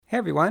Hey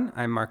everyone,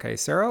 I'm Mark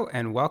Isero,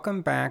 and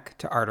welcome back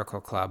to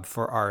Article Club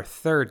for our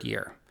third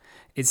year.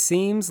 It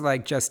seems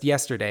like just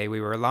yesterday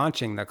we were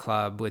launching the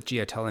club with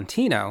Gia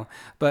Tolentino,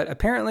 but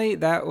apparently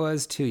that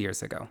was 2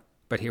 years ago.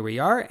 But here we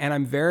are, and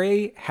I'm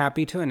very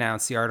happy to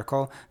announce the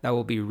article that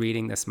we'll be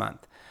reading this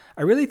month.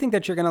 I really think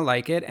that you're going to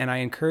like it, and I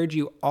encourage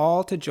you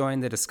all to join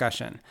the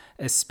discussion,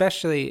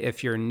 especially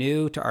if you're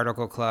new to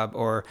Article Club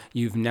or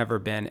you've never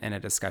been in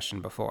a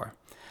discussion before.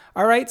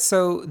 All right,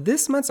 so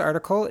this month's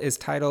article is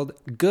titled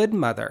Good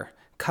Mother,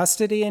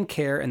 Custody and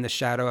Care in the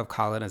Shadow of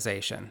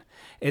Colonization.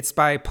 It's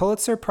by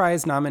Pulitzer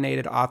Prize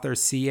nominated author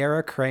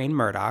Sierra Crane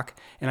Murdoch,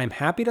 and I'm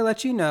happy to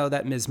let you know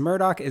that Ms.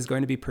 Murdoch is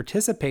going to be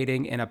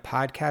participating in a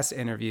podcast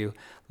interview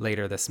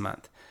later this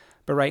month.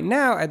 But right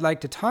now, I'd like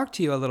to talk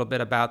to you a little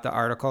bit about the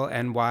article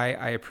and why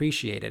I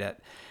appreciated it.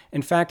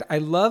 In fact, I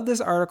love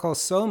this article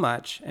so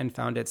much and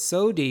found it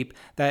so deep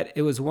that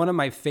it was one of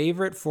my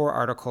favorite 4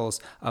 articles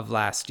of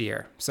last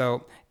year.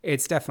 So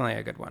it's definitely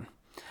a good one.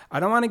 I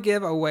don't want to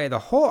give away the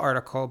whole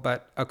article,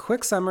 but a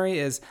quick summary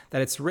is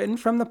that it's written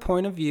from the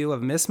point of view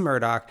of Miss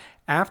Murdoch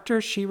after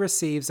she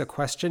receives a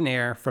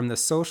questionnaire from the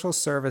Social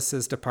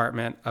Services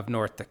Department of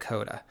North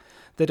Dakota.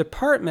 The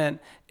department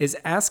is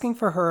asking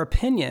for her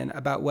opinion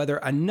about whether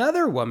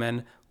another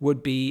woman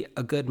would be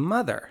a good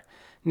mother.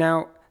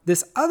 Now,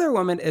 this other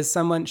woman is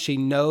someone she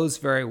knows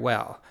very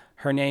well.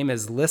 Her name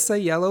is Lissa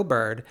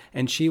Yellowbird,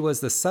 and she was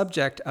the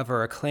subject of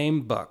her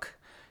acclaimed book.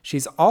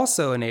 She's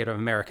also a Native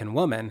American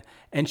woman,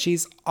 and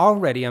she's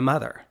already a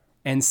mother.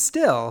 And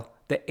still,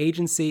 the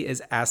agency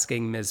is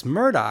asking Ms.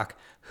 Murdoch,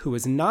 who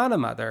is not a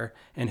mother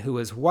and who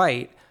is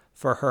white,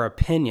 for her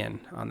opinion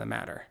on the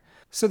matter.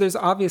 So there's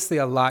obviously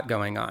a lot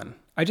going on.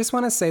 I just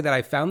want to say that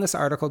I found this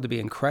article to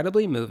be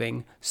incredibly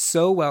moving,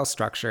 so well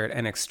structured,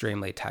 and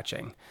extremely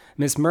touching.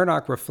 Ms.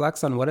 Murdoch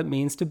reflects on what it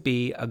means to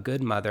be a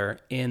good mother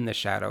in the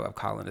shadow of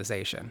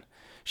colonization.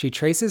 She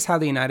traces how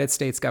the United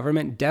States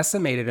government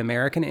decimated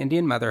American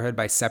Indian motherhood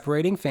by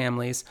separating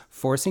families,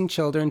 forcing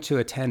children to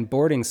attend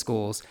boarding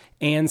schools,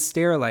 and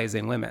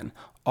sterilizing women,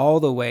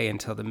 all the way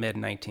until the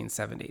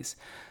mid-1970s.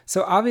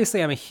 So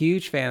obviously I'm a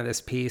huge fan of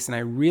this piece, and I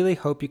really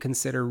hope you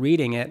consider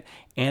reading it,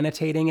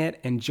 annotating it,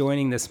 and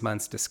joining this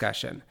month's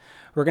discussion.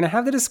 We're going to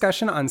have the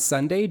discussion on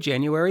Sunday,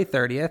 January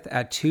 30th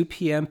at 2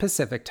 p.m.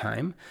 Pacific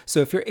time. So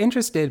if you're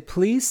interested,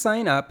 please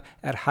sign up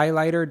at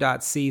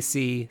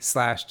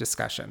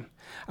highlighter.cc/discussion.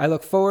 I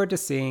look forward to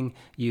seeing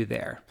you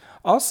there.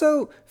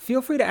 Also,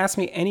 feel free to ask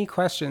me any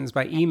questions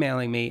by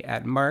emailing me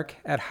at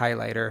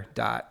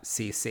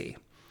mark@highlighter.cc.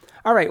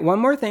 All right, one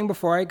more thing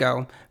before I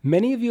go.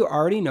 Many of you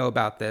already know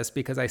about this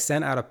because I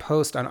sent out a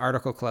post on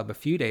Article Club a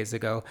few days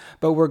ago,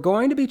 but we're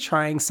going to be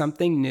trying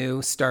something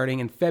new starting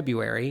in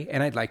February,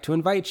 and I'd like to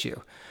invite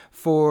you.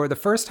 For the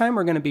first time,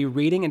 we're going to be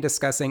reading and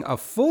discussing a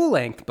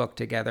full-length book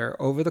together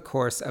over the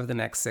course of the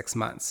next 6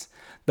 months.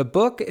 The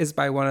book is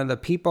by one of the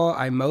people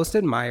I most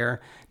admire,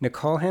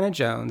 Nikole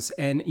Hannah-Jones,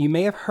 and you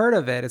may have heard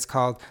of it. It's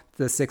called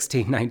The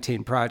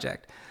 1619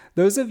 Project.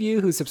 Those of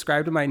you who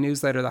subscribe to my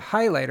newsletter, The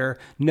Highlighter,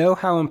 know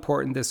how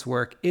important this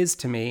work is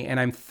to me,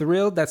 and I'm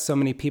thrilled that so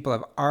many people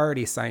have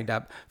already signed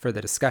up for the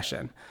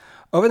discussion.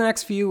 Over the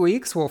next few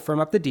weeks, we'll firm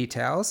up the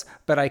details,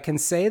 but I can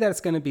say that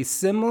it's going to be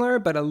similar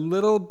but a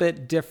little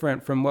bit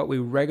different from what we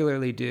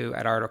regularly do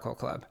at Article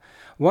Club.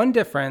 One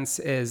difference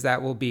is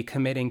that we'll be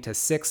committing to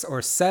 6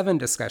 or 7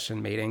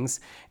 discussion meetings,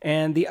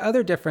 and the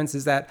other difference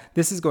is that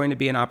this is going to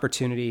be an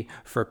opportunity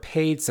for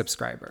paid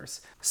subscribers.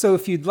 So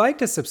if you'd like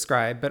to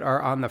subscribe but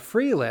are on the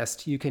free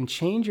list, you can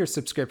change your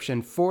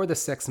subscription for the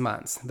 6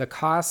 months. The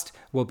cost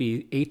will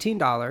be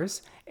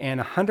 $18, and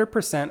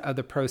 100% of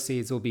the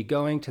proceeds will be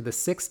going to the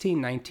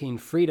 1619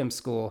 Freedom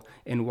School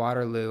in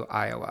Waterloo,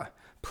 Iowa.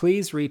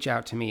 Please reach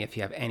out to me if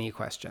you have any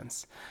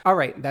questions. All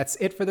right, that's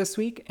it for this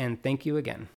week, and thank you again.